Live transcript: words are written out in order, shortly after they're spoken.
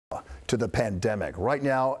to the pandemic. Right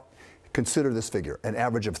now, consider this figure. An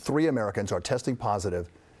average of 3 Americans are testing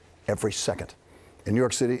positive every second. In New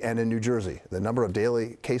York City and in New Jersey, the number of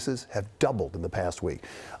daily cases have doubled in the past week.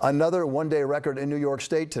 Another one-day record in New York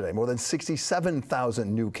State today, more than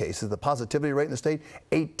 67,000 new cases. The positivity rate in the state,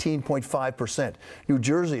 18.5%. New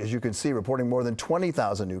Jersey, as you can see, reporting more than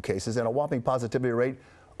 20,000 new cases and a whopping positivity rate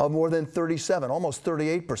of more than 37, almost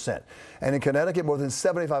 38%. And in Connecticut, more than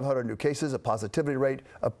 7,500 new cases, a positivity rate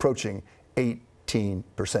approaching 18%.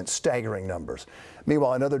 Staggering numbers.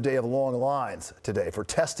 Meanwhile, another day of long lines today for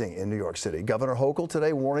testing in New York City. Governor Hochul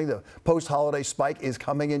today warning the post-holiday spike is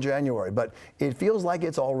coming in January, but it feels like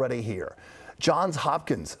it's already here. Johns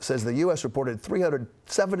Hopkins says the U.S. reported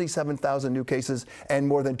 377,000 new cases and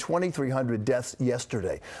more than 2,300 deaths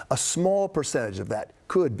yesterday. A small percentage of that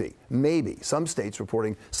could be, maybe, some states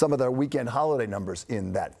reporting some of their weekend holiday numbers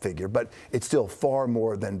in that figure, but it's still far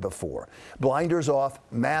more than before. Blinders off,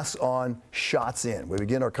 masks on, shots in. We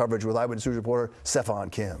begin our coverage with Eyewitness News reporter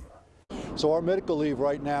CeFaan Kim. So our medical leave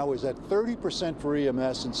right now is at 30% for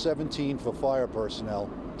EMS and 17% for fire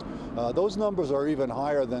personnel. Those numbers are even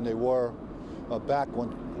higher than they were back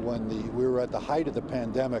when we were at the height of the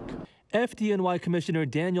pandemic. FDNY Commissioner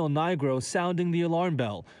Daniel Nigro sounding the alarm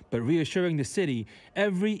bell, but reassuring the city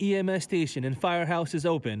every EMS station and firehouse is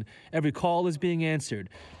open, every call is being answered,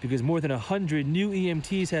 because more than 100 new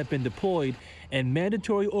EMTs have been deployed and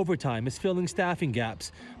mandatory overtime is filling staffing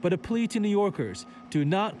gaps. But a plea to New Yorkers, do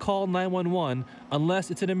not call 911 unless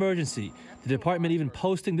it's an emergency. The department even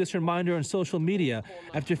posting this reminder on social media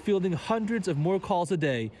after fielding hundreds of more calls a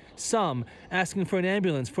day, some asking for an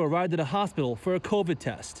ambulance for a ride to the hospital for a COVID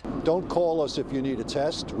test. Don't call us if you need a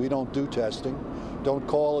test. We don't do testing. Don't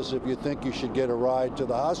call us if you think you should get a ride to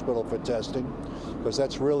the hospital for testing, because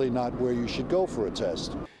that's really not where you should go for a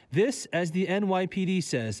test. This, as the NYPD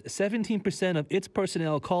says, 17% of its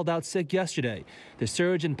personnel called out sick yesterday. The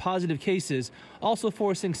surge in positive cases also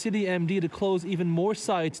forcing City MD to close even more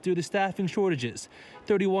sites due to staffing shortages.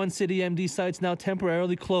 31 City MD sites now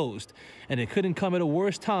temporarily closed. And it couldn't come at a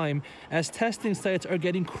worse time as testing sites are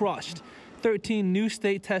getting crushed. 13 new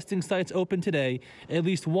state testing sites open today, at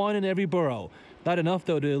least one in every borough. Not enough,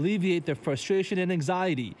 though, to alleviate their frustration and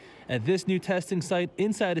anxiety. At this new testing site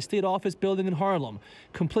inside a state office building in Harlem,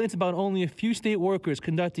 complaints about only a few state workers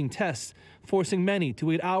conducting tests, forcing many to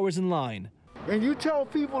wait hours in line. And you tell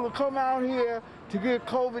people to come out here to get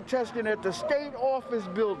COVID testing at the state office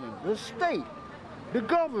building, the state, the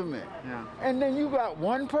government, and then you got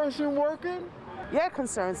one person working? Yeah, it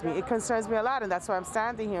concerns me. It concerns me a lot, and that's why I'm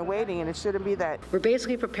standing here waiting, and it shouldn't be that. We're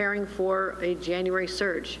basically preparing for a January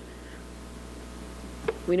surge.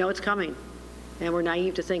 We know it's coming, and we're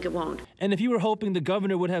naive to think it won't. And if you were hoping the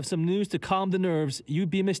governor would have some news to calm the nerves, you'd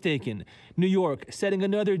be mistaken. New York setting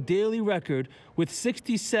another daily record with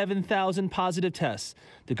 67,000 positive tests.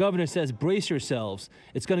 The governor says, brace yourselves.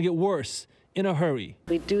 It's going to get worse in a hurry.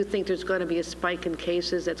 We do think there's going to be a spike in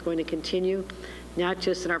cases that's going to continue, not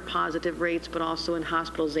just in our positive rates, but also in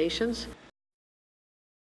hospitalizations.